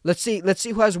shit? Let's see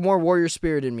who has more warrior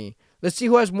spirit in me. Let's see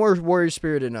who has more warrior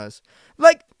spirit in us.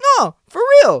 Like, no, for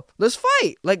real. Let's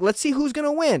fight. Like, let's see who's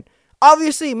gonna win.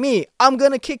 Obviously, me. I'm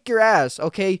gonna kick your ass,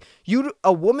 okay?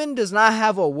 A woman does not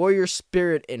have a warrior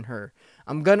spirit in her.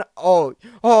 I'm gonna,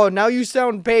 now you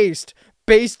sound based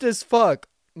as fuck.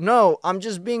 No, I'm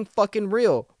just being fucking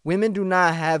real. Women do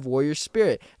not have warrior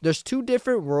spirit. There's two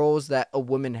different roles that a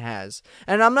woman has.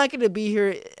 And I'm not going to be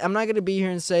here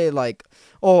and say like,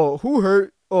 "Oh, who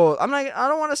hurt?" Oh, I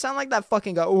don't want to sound like that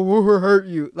fucking guy. "Oh, who hurt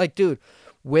you?" Like, dude,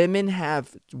 women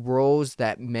have roles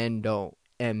that men don't,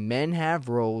 and men have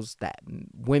roles that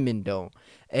women don't.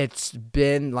 It's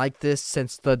been like this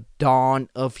since the dawn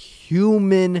of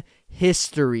human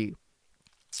history.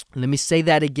 Let me say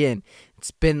that again.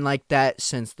 It's been like that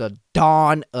since the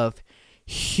dawn of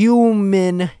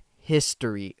human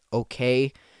history,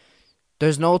 okay?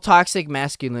 There's no toxic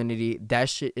masculinity. That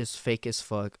shit is fake as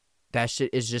fuck. That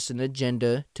shit is just an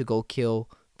agenda to go kill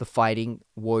the fighting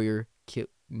warrior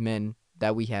men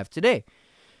that we have today.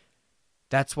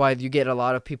 That's why you get a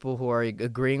lot of people who are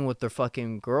agreeing with their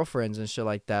fucking girlfriends and shit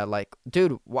like that. Like,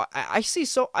 dude,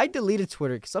 I deleted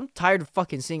Twitter because I'm tired of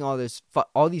fucking seeing all this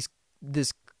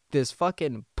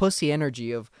fucking pussy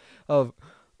energy of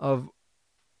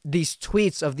these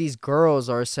tweets of these girls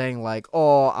are saying like,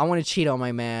 "Oh, I want to cheat on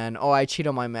my man. Oh, I cheat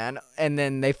on my man," and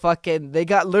then they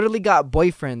literally got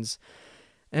boyfriends,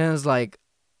 and it was like,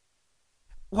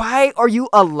 why are you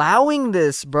allowing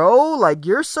this, bro? Like,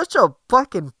 you're such a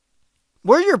fucking.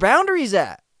 Where are your boundaries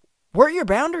at?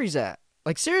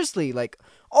 Like, seriously, like,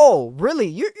 oh, really?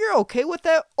 You're okay with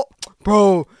that?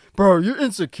 Oh, bro, you're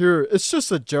insecure. It's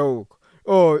just a joke.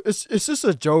 Oh, it's just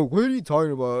a joke. What are you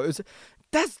talking about?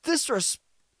 That's disres.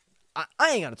 I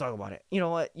ain't gonna talk about it. You know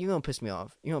what? You're gonna piss me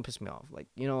off. You're gonna piss me off. Like,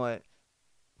 you know what?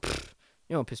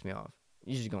 You're gonna piss me off.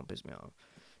 You're just gonna piss me off.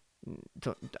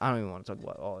 I don't even want to talk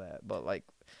about all that, but like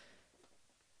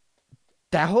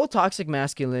that whole toxic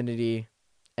masculinity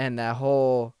and that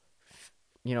whole,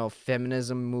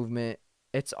 feminism movement,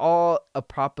 it's all a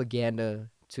propaganda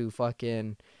to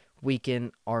fucking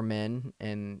weaken our men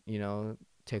and,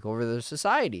 take over the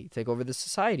society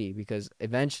because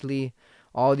eventually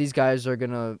all these guys are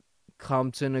going to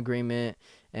come to an agreement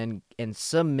and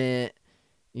submit,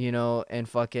 and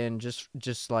fucking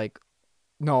just like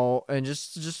no, and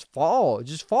just fall,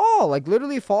 like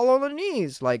literally fall on their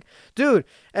knees, like, dude,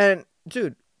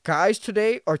 guys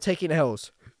today are taking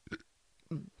L's.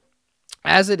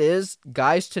 As it is,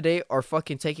 guys today are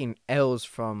fucking taking L's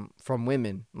from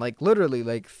women, like literally,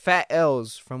 like fat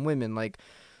L's from women, like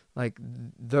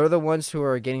they're the ones who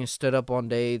are getting stood up on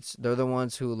dates. They're the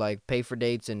ones who like pay for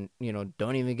dates and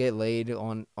don't even get laid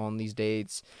on these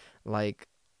dates, like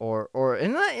or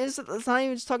and it's not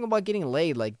even just talking about getting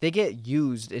laid. Like they get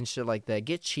used and shit like that,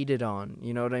 get cheated on.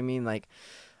 You know what I mean? Like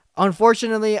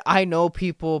unfortunately, I know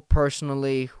people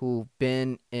personally who've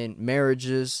been in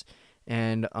marriages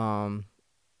and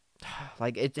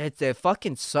like it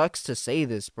fucking sucks to say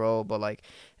this, bro, but like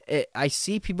I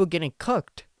see people getting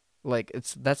cucked. Like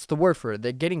that's the word for it.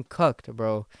 They're getting cucked,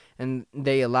 bro, and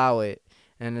they allow it.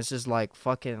 And it's just like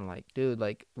fucking like, dude,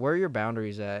 like where are your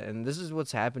boundaries at? And this is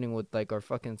what's happening with like our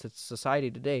fucking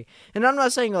society today. And I'm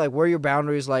not saying like where are your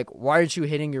boundaries, like why aren't you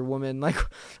hitting your woman? Like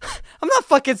I'm not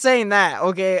fucking saying that,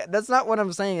 okay? That's not what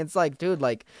I'm saying. It's like, dude,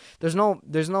 like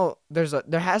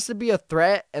there has to be a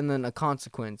threat and then a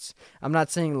consequence. I'm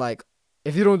not saying like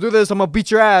if you don't do this, I'm gonna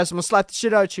beat your ass. I'm gonna slap the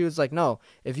shit out of you. It's like, no,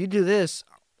 if you do this,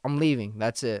 I'm leaving.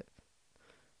 That's it.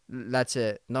 That's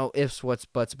it. No ifs, what's,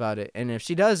 buts about it. And if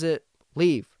she does it,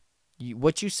 leave.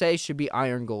 What you say should be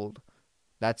iron gold.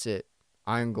 That's it.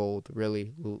 Iron gold.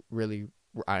 Really, really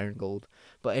iron gold.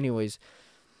 But anyways,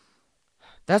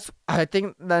 I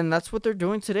think then that's what they're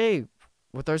doing today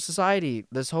with our society.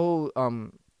 This whole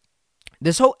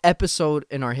episode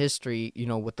in our history,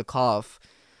 with the cough,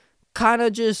 kind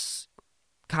of just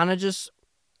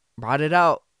brought it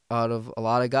out of a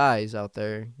lot of guys out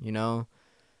there,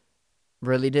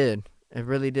 really did. It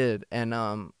really did. And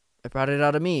it brought it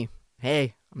out of me.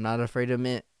 Hey, I'm not afraid to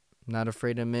admit. I'm not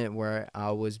afraid to admit where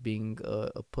I was being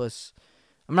a puss.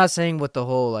 I'm not saying with the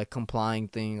whole like complying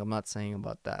thing. I'm not saying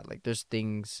about that. Like there's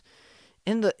things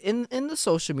in the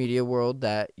social media world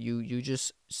that you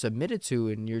just submitted to,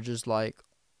 and you're just like,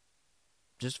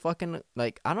 just fucking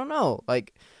like, I don't know,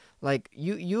 like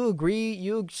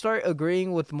you start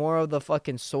agreeing with more of the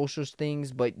fucking social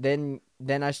things, but then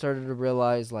I started to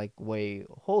realize like, wait,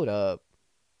 hold up,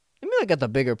 let me look at the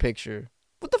bigger picture.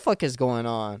 What the fuck is going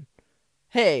on?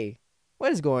 Hey,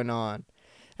 what is going on?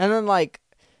 And then like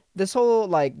this whole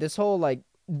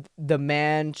the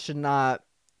man should not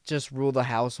just rule the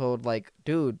household. Like,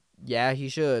 dude, yeah, he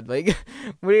should. Like,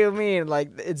 what do you mean?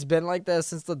 Like, it's been like that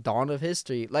since the dawn of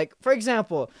history. Like, for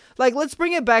example, like, let's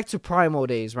bring it back to primal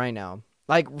days right now.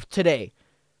 Like, today.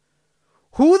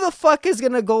 Who the fuck is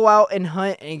gonna go out and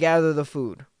hunt and gather the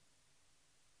food?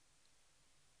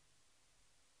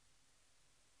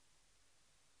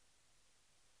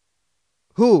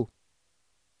 Who?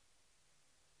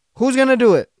 Who's gonna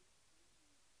do it?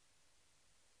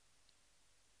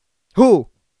 Who?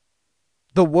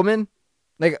 The woman?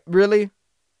 Like, really?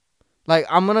 Like,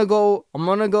 I'm gonna go I'm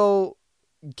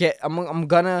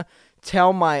gonna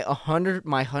tell my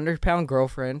 100-pound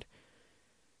girlfriend.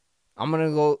 I'm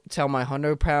gonna go tell my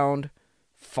 100-pound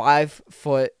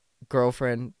 5-foot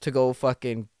girlfriend to go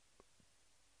fucking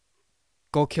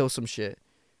go kill some shit.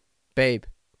 Babe,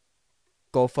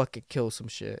 go fucking kill some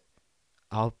shit.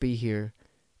 I'll be here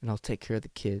and I'll take care of the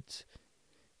kids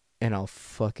and I'll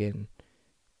fucking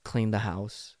clean the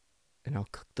house and I'll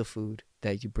cook the food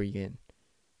that you bring in.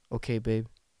 Okay, babe?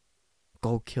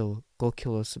 Go kill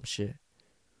us some shit.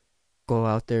 Go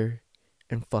out there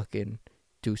and fucking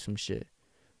do some shit.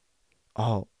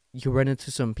 Oh, you run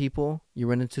into some people? You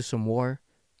run into some war?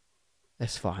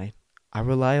 That's fine. I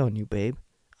rely on you, babe.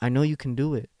 I know you can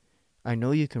do it. I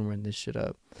know you can run this shit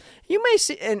up. You may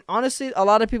see, and honestly, a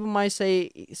lot of people might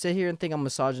sit here and think I'm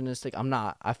misogynistic. I'm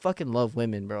not. I fucking love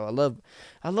women, bro.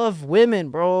 I love women,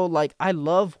 bro. Like, I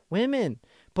love women.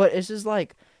 But it's just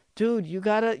like, dude, you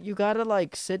gotta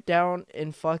like sit down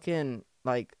and fucking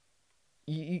like,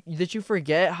 did you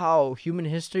forget how human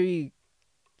history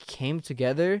came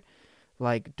together?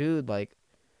 Like, dude, like,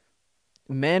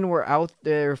 men were out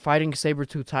there fighting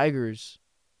saber-tooth tigers.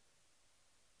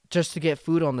 just to get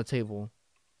food on the table.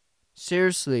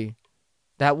 Seriously,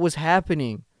 that was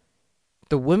happening.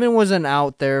 The woman wasn't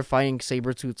out there fighting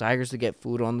saber-tooth tigers to get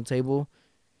food on the table.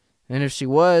 And if she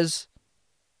was,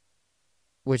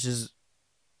 which is,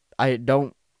 I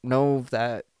don't know if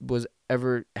that was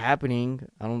ever happening.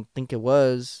 I don't think it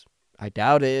was. I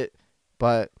doubt it.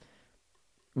 But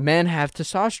men have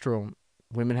testosterone.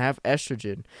 Women have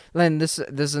estrogen. Then this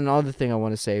is another thing I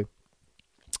want to say.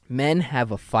 Men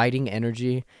have a fighting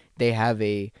energy. They have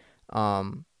a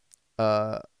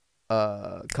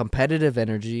competitive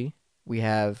energy. We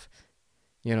have,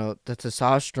 the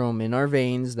testosterone in our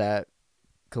veins that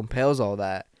compels all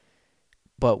that.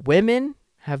 But women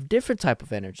have different type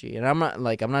of energy, and I'm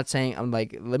not saying,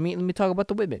 let me talk about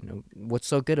the women. What's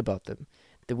so good about them?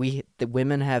 The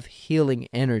women have healing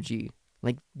energy.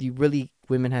 Like,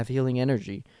 women have healing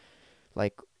energy.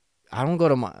 Like, I don't go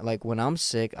to when I'm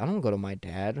sick, I don't go to my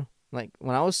dad. Like,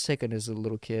 when I was sick and as a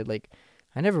little kid, like,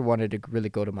 I never wanted to really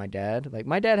go to my dad. Like,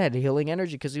 my dad had healing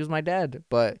energy because he was my dad,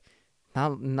 but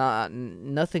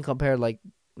nothing compared like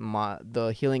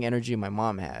the healing energy my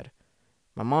mom had.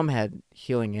 My mom had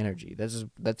healing energy.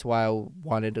 That's why I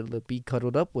wanted to be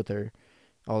cuddled up with her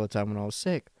all the time when I was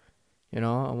sick. I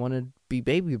wanted to be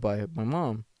babied by my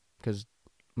mom because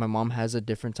my mom has a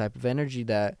different type of energy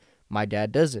that my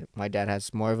dad doesn't. My dad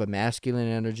has more of a masculine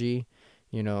energy.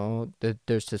 There's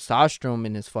testosterone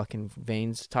in his fucking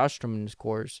veins, testosterone in his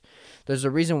cores. There's a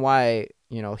reason why,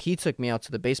 he took me out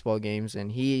to the baseball games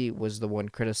and he was the one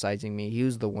criticizing me. He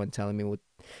was the one telling me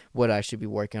what I should be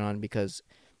working on because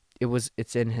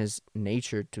it's in his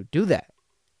nature to do that.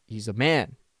 He's a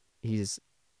man. He's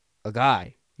a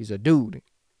guy. He's a dude.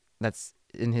 That's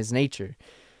in his nature.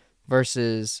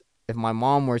 Versus if my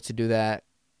mom were to do that,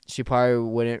 she probably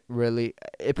wouldn't really.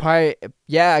 I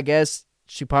guess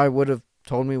she probably would have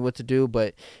told me what to do,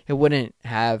 but it wouldn't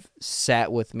have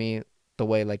sat with me the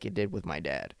way like it did with my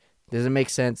dad. Does it make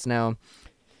sense now?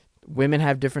 Women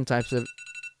have different types of.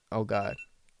 Oh God,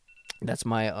 that's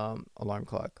my alarm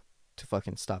clock to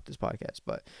fucking stop this podcast.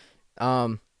 But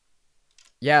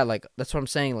yeah, like that's what I'm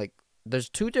saying. Like, there's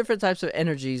two different types of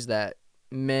energies that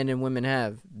men and women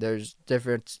have. There's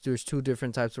two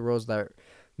different types of roles that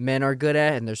men are good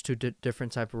at, and there's two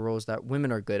different type of roles that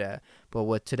women are good at. But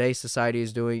what today's society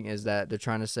is doing is that they're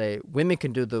trying to say women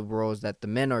can do the roles that the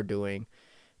men are doing,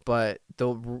 but the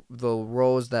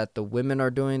roles that the women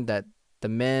are doing that the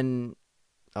men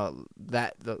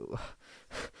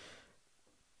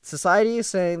society is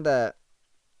saying that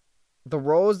the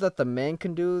roles that the men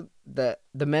can do that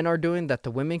the men are doing that the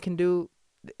women can do,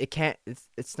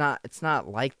 it's not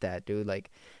like that, dude. Like,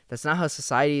 that's not how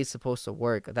society is supposed to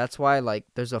work. That's why, like,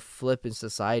 there's a flip in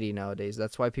society nowadays.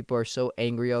 That's why people are so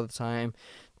angry all the time.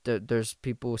 There's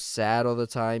people sad all the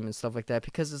time and stuff like that,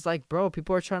 because it's like, bro,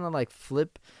 people are trying to like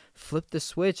flip the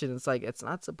switch, and it's like, it's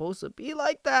not supposed to be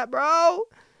like that, bro.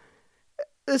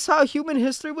 This is how human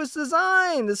history was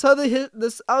designed. This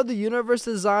is how the universe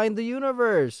designed the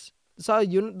universe. This is how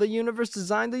the universe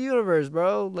designed the universe,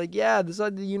 bro. Like, yeah, this is how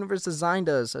the universe designed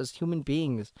us as human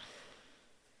beings.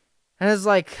 And it's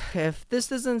like, if this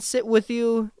doesn't sit with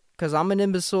you, because I'm an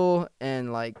imbecile,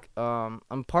 and like,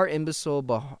 I'm part imbecile,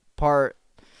 but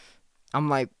I'm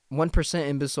like 1%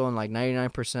 imbecile and like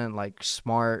 99% like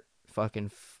smart,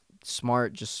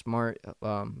 smart, just smart.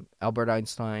 Albert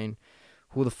Einstein.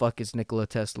 Who the fuck is Nikola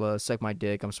Tesla? Suck my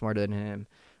dick. I'm smarter than him.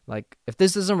 Like, if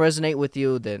this doesn't resonate with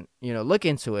you, then, look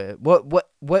into it. What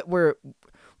were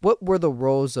the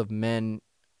roles of men?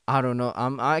 I don't know.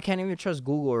 I can't even trust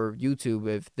Google or YouTube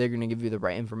if they're gonna give you the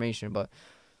right information. But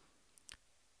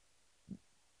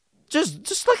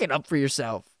just look it up for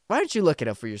yourself. Why don't you look it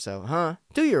up for yourself, huh?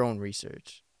 Do your own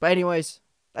research. But anyways,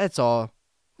 that's all.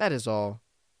 That is all.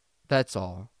 That's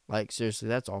all. Like, seriously,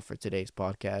 that's all for today's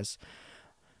podcast.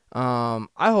 I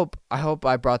hope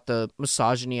I brought the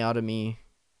misogyny out of me.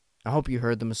 I hope you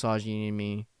heard the misogyny in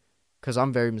me, because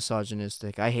I'm very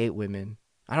misogynistic. I hate women.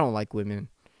 I don't like women.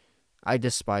 I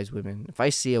despise women. If I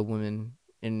see a woman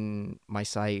in my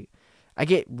sight, I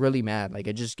get really mad. Like,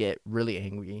 I just get really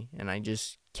angry, and I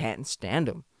just can't stand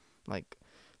them. Like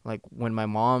when my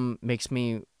mom makes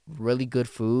me really good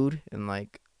food, and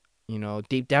like,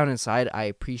 deep down inside, I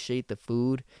appreciate the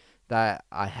food that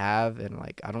I have, and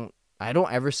like, I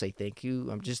don't ever say thank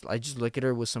you. I just look at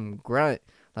her with some grunt,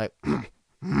 like,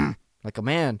 like a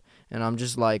man, and I'm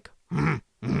just like,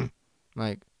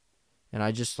 like, and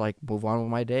I just like move on with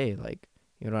my day, like,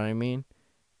 you know what I mean?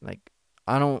 Like,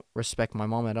 I don't respect my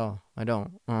mom at all. I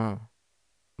don't. I'm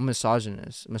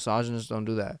misogynist. Misogynists don't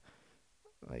do that.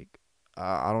 Like,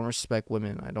 I don't respect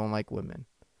women. I don't like women.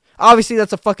 Obviously,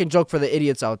 that's a fucking joke for the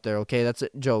idiots out there, okay? That's a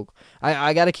joke.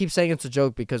 I gotta keep saying it's a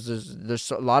joke because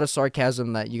there's a lot of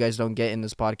sarcasm that you guys don't get in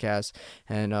this podcast.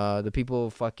 And the people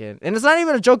fucking... And it's not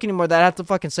even a joke anymore that I have to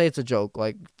fucking say it's a joke.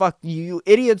 Like, fuck, you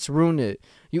idiots ruined it.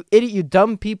 You idiot, you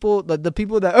dumb people, the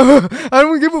people that, I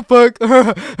don't give a fuck.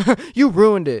 You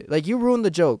ruined it. Like, you ruined the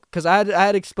joke. Because I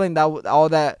had explained that all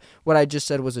that, what I just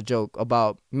said was a joke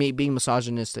about me being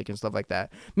misogynistic and stuff like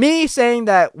that. Me saying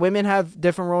that women have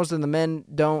different roles than the men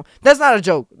don't, that's not a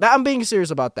joke. I'm being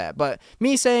serious about that. But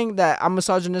me saying that I'm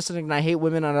misogynistic and I hate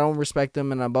women and I don't respect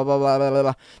them and blah, blah, blah, blah, blah,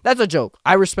 blah, that's a joke.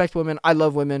 I respect women. I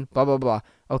love women. Blah, blah, blah.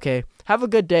 Okay. Have a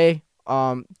good day.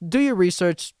 Do your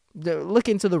research. Look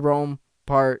into the Rome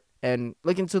part and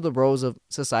look into the roles of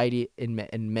society in men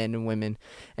and women,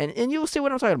 and you'll see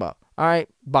what I'm talking about. All right,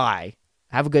 bye.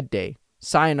 Have a good day.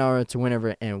 Sayonara to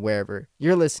whenever and wherever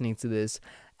you're listening to this.